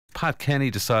Pat Kenny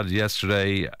decided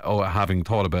yesterday, having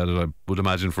thought about it, I would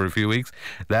imagine for a few weeks,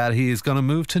 that he is going to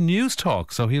move to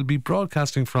Newstalk. So he'll be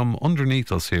broadcasting from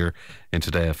underneath us here in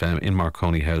Today FM in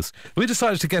Marconi House. We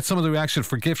decided to get some of the reaction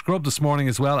for Gift Grub this morning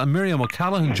as well, and Miriam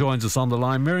O'Callaghan joins us on the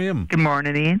line. Miriam. Good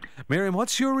morning, Ian. Miriam,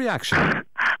 what's your reaction?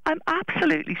 I'm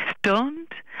absolutely stunned.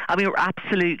 I mean, we're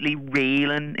absolutely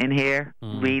reeling in here,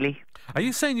 really. Are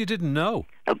you saying you didn't know?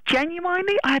 Oh,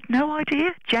 genuinely? I had no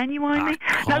idea. Genuinely?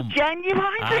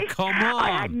 Genuinely? Come on.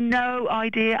 I had no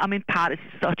idea. I mean, Pat is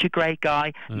such a great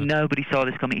guy. Nobody saw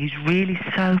this coming. He's really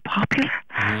so popular.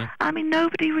 I mean,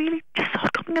 nobody really just saw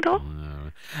it coming at all.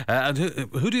 And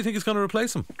who do you think is going to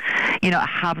replace him? You know, I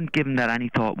haven't given that any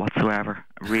thought whatsoever.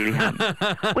 I really haven't.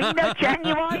 Well, you know,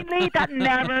 genuinely, that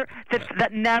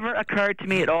never occurred to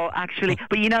me at all, actually.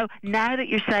 But, you know, now that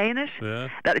you're saying it,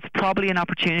 that it's probably an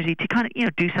opportunity to kind of, you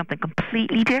know, do something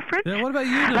completely different. Yeah, what about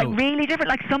you, though? Like, really different.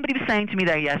 Like, somebody was saying to me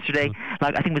there yesterday,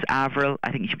 like, I think it was Avril,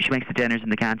 I think she makes the dinners in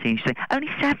the canteen, she's saying, only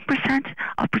 7%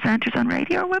 of presenters on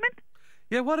radio are women.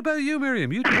 Yeah, what about you,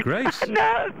 Miriam? You did great.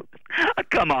 No. Oh,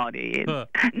 come on, Ian.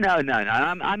 No.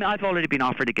 I've already been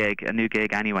offered a new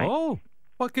gig anyway. Oh,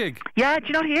 what gig? Yeah, do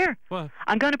you not hear? What?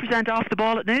 I'm going to present Off the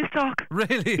Ball at Newstalk.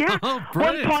 Really? Yeah. Oh,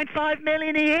 brilliant. 1.5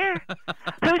 million a year.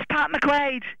 Who's Pat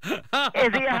McQuaid?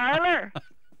 Is he a hurler?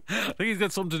 I think he's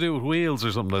got something to do with wheels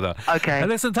or something like that. Okay.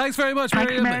 Listen, thanks very much,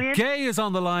 Thanks, Miriam. Gay is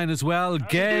on the line as well.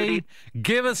 Gay,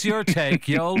 give us your take,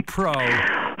 you old pro.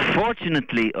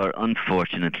 Fortunately or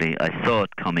unfortunately, I saw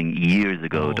it coming years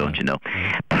ago, don't you know?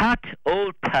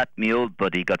 Old Pat, me old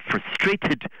buddy, got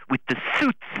frustrated with the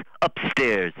suits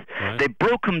upstairs. Right. They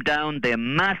broke him down, they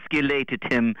emasculated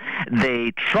him,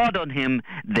 they trod on him,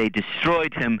 they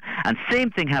destroyed him, and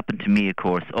same thing happened to me, of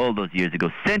course, all those years ago.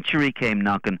 Century came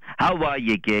knocking, how are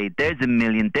you, Gay? There's $1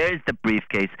 million, there's the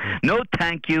briefcase. No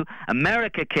thank you.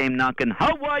 America came knocking,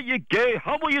 how are you, Gay?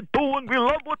 How are you doing? We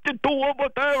love what you do over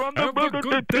there on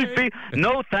the TV.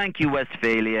 No thank you,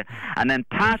 Westphalia. And then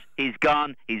Pat, he's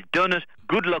gone, he's done it.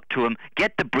 Good luck to him.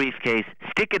 Get the briefcase,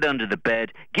 stick it under the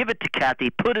bed, give it to Kathy,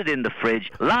 put it in the fridge,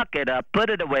 lock it up, put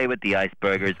it away with the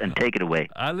icebergers, and take it away.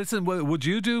 Listen, would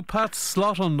you do Pat's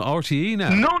slot on RTE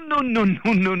now? No.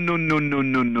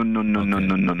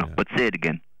 But say it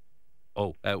again.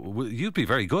 Oh, you'd be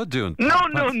very good doing. No.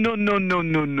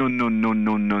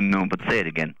 But say it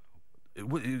again.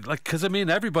 Like, because I mean,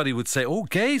 everybody would say, "Oh,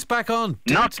 Gay's back on."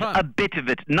 Not a bit of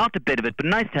it, but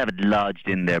nice to have it lodged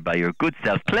in there by your good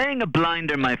self. Playing a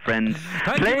blinder, my friend.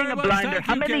 Playing a blinder.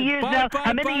 How many years now?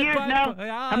 How many years now?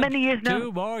 How many years now?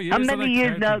 2 more years. How many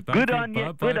years now? Good on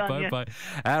you. Good on you.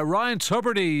 Ryan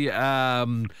Tuberty.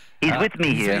 He's with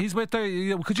me here. He's with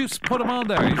there. Could you put him on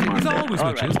there? He's always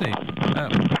with you, isn't he?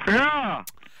 Yeah.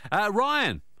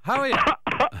 Ryan, how are you?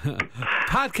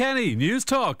 Pat Kenny,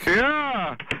 Newstalk.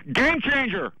 Yeah, game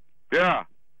changer. Yeah.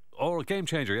 Oh, game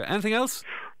changer. Yeah. Anything else?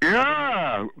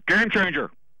 Yeah, game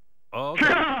changer. Oh, okay.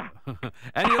 Yeah.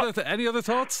 Any other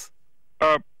thoughts?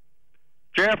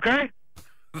 JFK.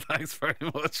 Thanks very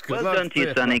much. Well done to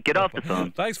you, Sonny. Get off the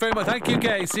phone. Thanks very much. Thank you,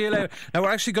 Gay. See you later. Now,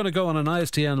 we're actually going to go on an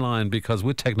ISDN line because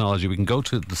with technology we can go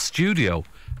to the studio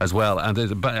as well. And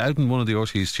out in one of the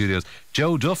RTE studios,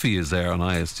 Joe Duffy is there on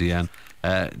ISDN.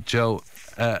 Joe,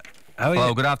 how are you?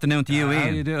 Oh, good afternoon to you, Ian. How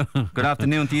are you doing? Good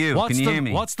afternoon to you. Can you hear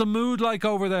me? What's the mood like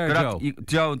over there, Joe?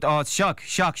 Joe, it's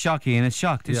shock, Ian. It's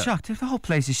shocked. It's shocked. The whole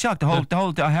place is shocked.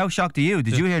 How shocked are you?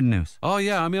 Did you hear the news? Oh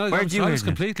yeah, I mean, I was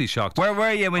completely shocked. Where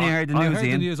were you when you heard the news, I heard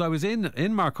Ian? the news. I was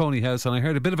in Marconi House and I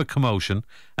heard a bit of a commotion.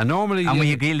 And normally, were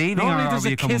you leaving normally or were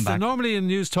you coming back? Normally in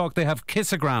Newstalk they have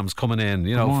kissograms coming in,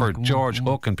 for George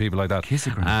Hook and people like that.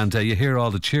 Kissograms. And you hear all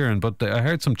the cheering, but I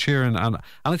heard some cheering and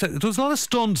I thought there was a lot of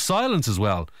stunned silence as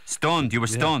well. Stunned. You were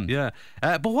stunned. Yeah.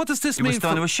 But what does this mean?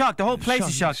 It was shocked. The whole place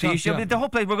is shocked. The whole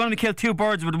place. We're going to kill 2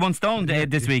 birds with 1 stone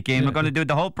this weekend. We're going to do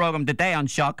the whole programme today on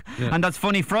shock, and that's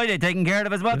Funny Friday taken care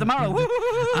of as well tomorrow.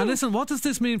 And listen, what does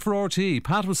this mean for RTE?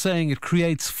 Pat was saying it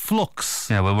creates flux.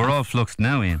 Yeah, well, we're all fluxed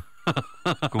now, Ian.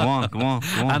 Go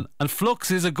on. And flux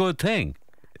is a good thing.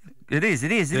 It is.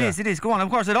 Go on. Of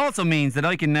course, it also means that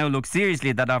I can now look seriously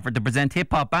at that offer to present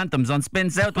hip-hop anthems on Spin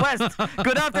Southwest.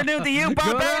 Good afternoon to you,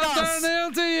 Barbados. Good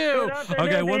afternoon to you.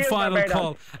 Okay, one final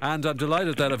call. And I'm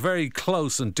delighted that a very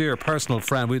close and dear personal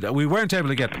friend, we weren't able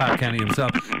to get Pat Kenny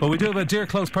himself, but we do have a dear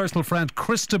close personal friend,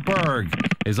 Chris de Berg,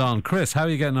 is on. Chris, how are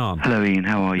you getting on? Hello, Ian.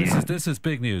 How are you? This is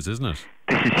big news, isn't it?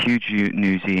 This is huge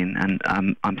news, Ian, and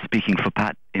I'm speaking for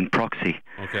Pat in proxy.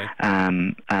 Okay.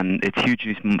 And it's huge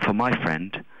news for my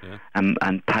friend. Yeah.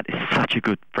 And Pat is such a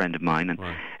good friend of mine, and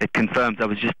it confirms. I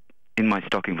was just in my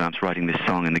stocking lamps writing this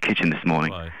song in the kitchen this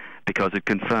morning. Why? because it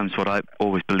confirms what I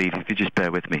always believe. If you just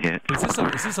bear with me here.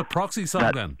 Is this a proxy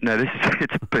song then? No,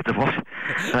 it's a what?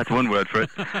 That's one word for it.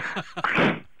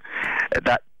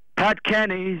 That Pat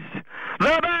Kenny's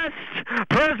the best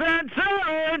presenter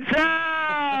in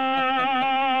town,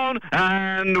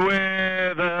 and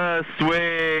with a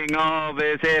swing of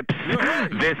his hips,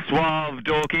 this suave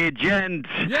dorky gent,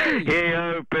 he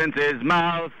opens his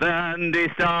mouth and he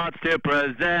starts to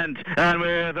present, and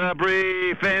with a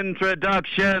brief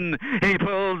introduction, he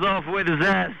pulls off with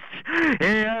zest.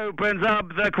 He opens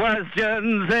up the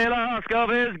questions he'll ask of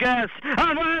his guests,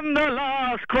 and when the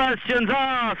last question's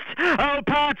asked, old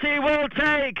Patty will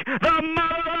take the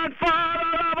mother and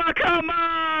father of a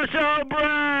commercial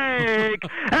break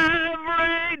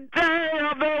every day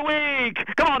of the week.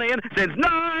 Come on, Ian, since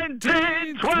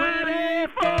 1920.